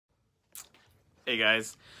Hey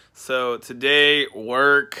guys, so today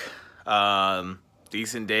work,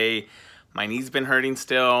 decent day. My knee's been hurting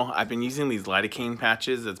still. I've been using these lidocaine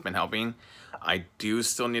patches. That's been helping. I do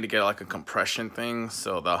still need to get like a compression thing,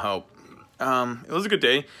 so that'll help. It was a good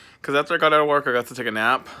day because after I got out of work, I got to take a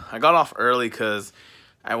nap. I got off early because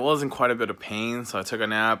I was in quite a bit of pain, so I took a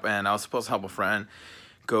nap and I was supposed to help a friend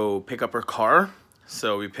go pick up her car.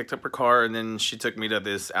 So we picked up her car and then she took me to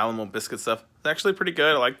this Alamo biscuit stuff. It's actually pretty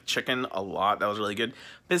good. I like chicken a lot. That was really good.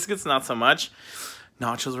 Biscuits, not so much.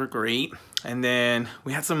 Nachos were great. And then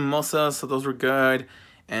we had some mimosas, so those were good.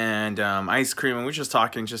 And ice cream, and we were just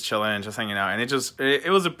talking, just chilling, just hanging out. And it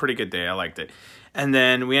was a pretty good day. I liked it. And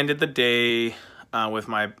then we ended the day with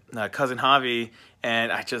my cousin Javi,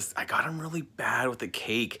 and I got him really bad with the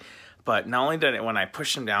cake. But not only did it, when I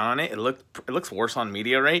pushed him down on it, it looks worse on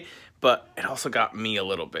media, right? But it also got me a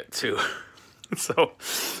little bit too. So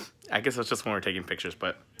I guess it's just when we're taking pictures.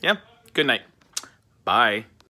 But yeah, good night. Bye.